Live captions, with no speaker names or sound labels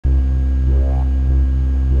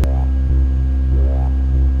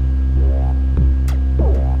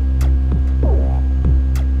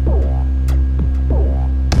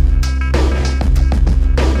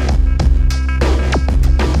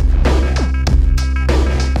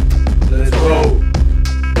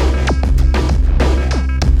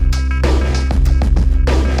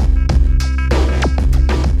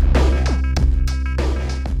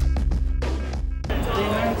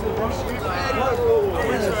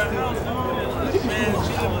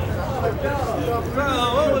Hey,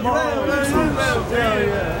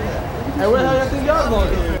 where the hell y'all think y'all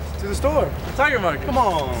going? To the store. Tiger Market. Come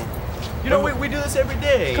on. You know we do this every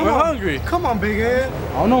day. We're hungry. Come on, big head.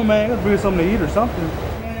 I don't know, man. Let's bring something to eat or something.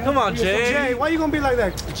 Come on, Jay. Jay, why you gonna be like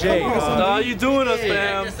that? Jay, no, you doing us,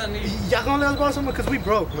 fam. Y'all gonna let us borrow something? Because we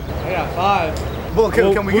broke. I got 5. Well,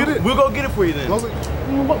 can we get it? We'll go get it for you then.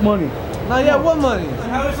 What money? Not yet, what money?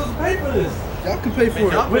 How are we supposed to pay for this? Y'all can pay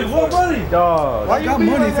for it. Wait, what money? Dog. Why you got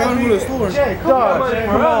being money like that, found with the store. Jay, come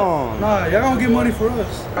on. Nah, y'all gonna get money for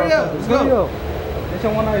us. Hurry up, let's go. Unless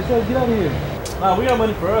y'all want to get out of here. Nah, we got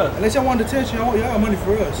money for us. Unless y'all want detention, y'all got money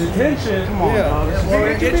for us. Detention? Come on.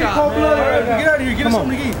 Yeah. Get out of here. Get us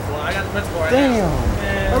something to eat. Well, I got the principal right Damn.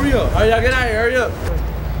 now. Hurry up. Alright, y'all get out of here. Hurry up.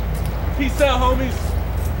 Peace out, homies.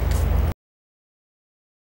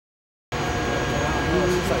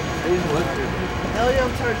 Hell yeah,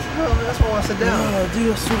 I'm tired as hell, man. That's why I want to sit down.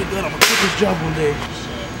 Dude, I swear to God, I'm gonna quit this job one day.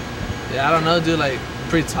 Yeah, I don't know, dude. Like, I'm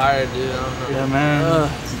pretty tired, dude. I don't know. Yeah,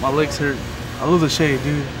 man. My legs hurt. I lose the shade,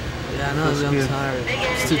 dude. Yeah, I know, dude. I'm tired.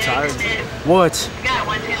 I'm just too tired. What? You got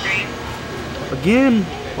 1, 2, 3. Again?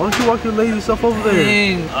 Why don't you walk your lazy self over there?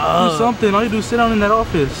 Dang. Do something. All you do is sit down in that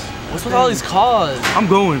office. What's with all these calls? I'm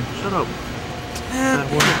going. Shut up. Man.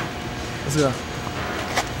 Let's go.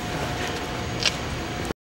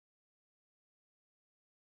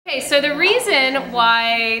 Okay, so the reason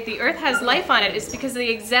why the Earth has life on it is because of the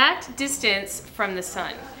exact distance from the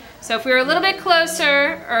sun. So if we were a little bit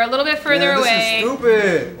closer or a little bit further away. This is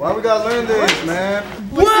stupid. Why we gotta learn this, man?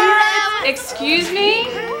 What? Excuse me?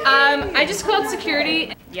 I just called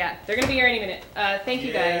security. Yeah, they're gonna be here any minute. Thank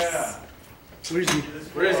you guys. Where is he?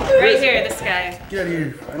 Right here, this guy. Get out of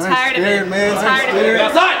here. Tired of it. Man. Tired of it.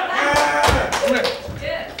 Outside!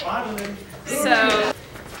 So.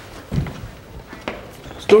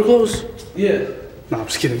 Store closed? Yeah. Nah, I'm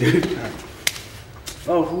just kidding, dude.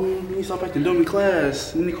 Oh, we need to stop acting dumb in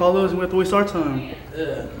class. Then they call us and we have to waste our time.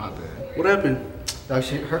 Yeah. My bad. What happened? Dog,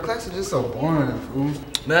 her class is just so boring, fool. Man,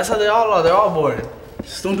 that's how they all are. They're all bored.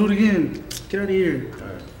 Just don't do it again. Get out of here.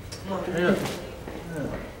 Come on, hurry up.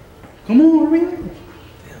 Come on, hurry up.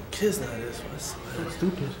 Damn, kids nowadays. What's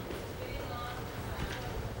Stupid.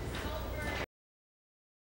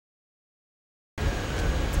 I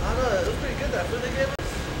don't know. It was pretty good, that food they gave us.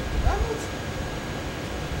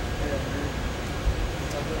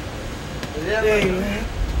 Yeah, Dang, man.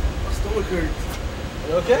 My stomach hurts.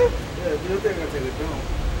 You okay? Yeah, dude, I think I'm gonna take it down.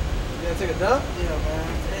 You gonna take a dump? Yeah, man.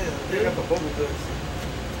 Damn, They got the bubble guts.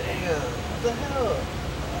 Damn. What the hell?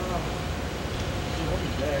 I'll be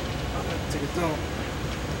back. I'm gonna take it down.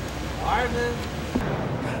 Alright, man.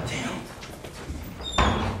 God damn.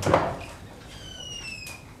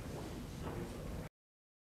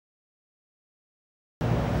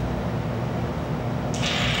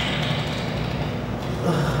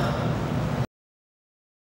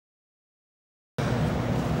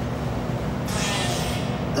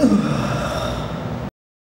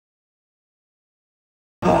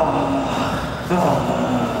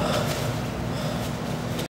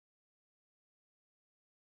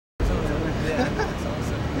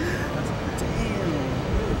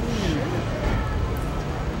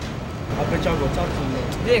 I bet y'all go talk to him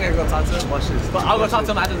though. You ain't gonna go talk to him. Watch this. But I'll go talk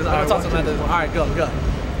to him after this. I'll go talk to him after this one. Alright, go.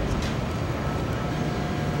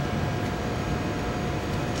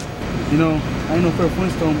 You know, I ain't no Fred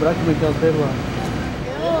Flintstone, but I can make y'all's bed rock.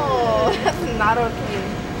 Oh, that's not okay.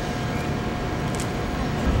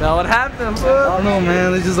 Now what happened, I bro? don't know,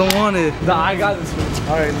 man. They just don't want it. Nah, I got this one.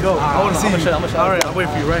 Alright, go. I want to see you. I'm gonna show you. Alright, I'll wait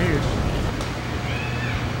for you right here.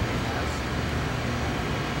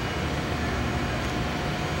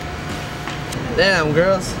 Damn,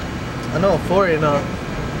 girls. I know I'm 40 now.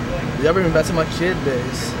 Y'all bring me back to my kid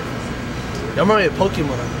days. Y'all remember me a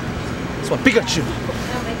Pokemon. It's my Pikachu.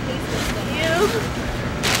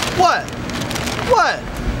 What? What?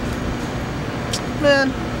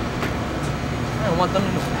 Man. I don't want them to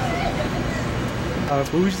know. Alright,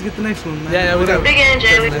 but we just get the next one, man. Yeah, we got Big N,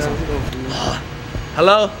 Jay.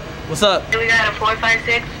 Hello? What's up? We got a 4, 5,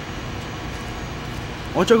 6.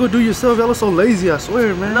 Why don't y'all go do it yourself? Y'all are so lazy, I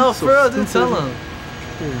swear, man. No, So for real, dude, stupid. tell him.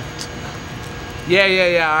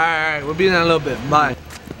 Yeah. Alright. We'll be in there in a little bit. Bye.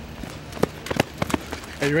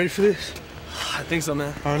 Are you ready for this? I think so,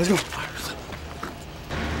 man. Alright, let's go.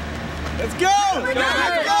 Let's go!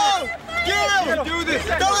 Let's go! Get him! Do this!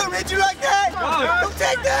 Don't let him hit you like that! Don't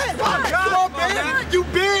take that! Come on, man! You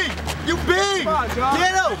big! You big!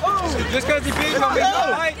 Get him! Just because he's big, don't mean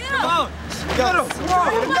right. Come on! Get him! Come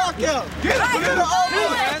on! Knockout! Get him! Get him! Get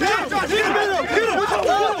him! Get him!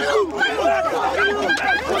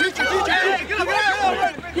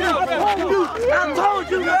 I told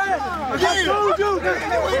you, man!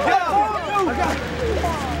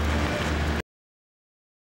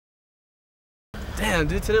 Damn,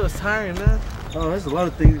 dude, today was tiring, man. Oh, there's a lot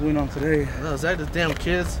of things going on today. No, Zach, the damn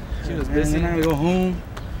kids. She was And busy. then I had to go home.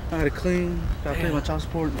 I had to clean. Gotta pay my child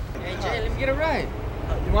support. Hey, Jay, let me get a ride.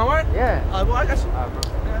 You want one? Yeah. Well, I got you. All right, bro.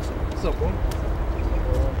 I got you. What's up, bro?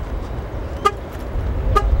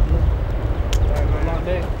 Long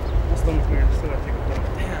day. My stomach's weird. Still gotta take a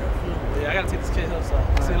bath. Damn. Yeah, I gotta take this kid home, so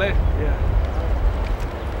I'll see you later. Yeah.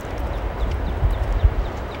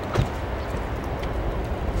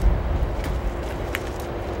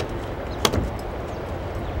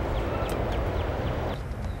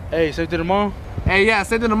 Hey, save to tomorrow? Hey, yeah,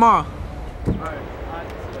 send it tomorrow.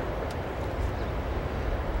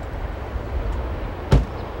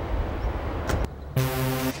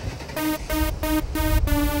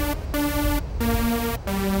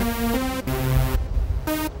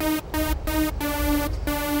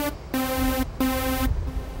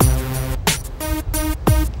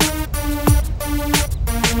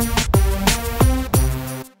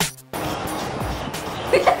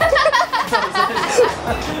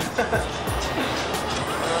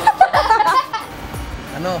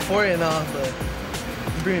 I know I'm 40 and all, but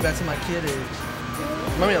you bring me back to my kid age.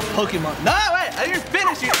 Remind me of Pokemon. No, wait, I didn't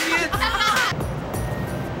finish, you idiot.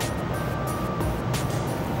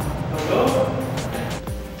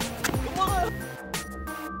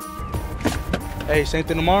 Hey, same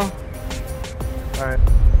thing tomorrow? Alright.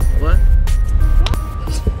 What?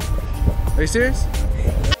 Are you serious?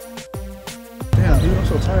 Damn, dude, I'm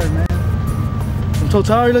so tired, man. I'm so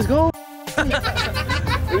tired, let's go.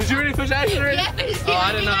 Did you really push action already? Yes. Oh,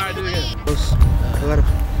 I didn't know how to do it again. I got a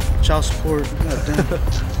child support. God damn.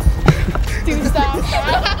 Dude, stop.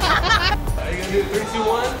 Are you gonna do 3, 2,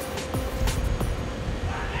 1?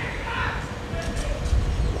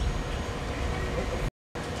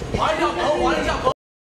 Why not? Oh, why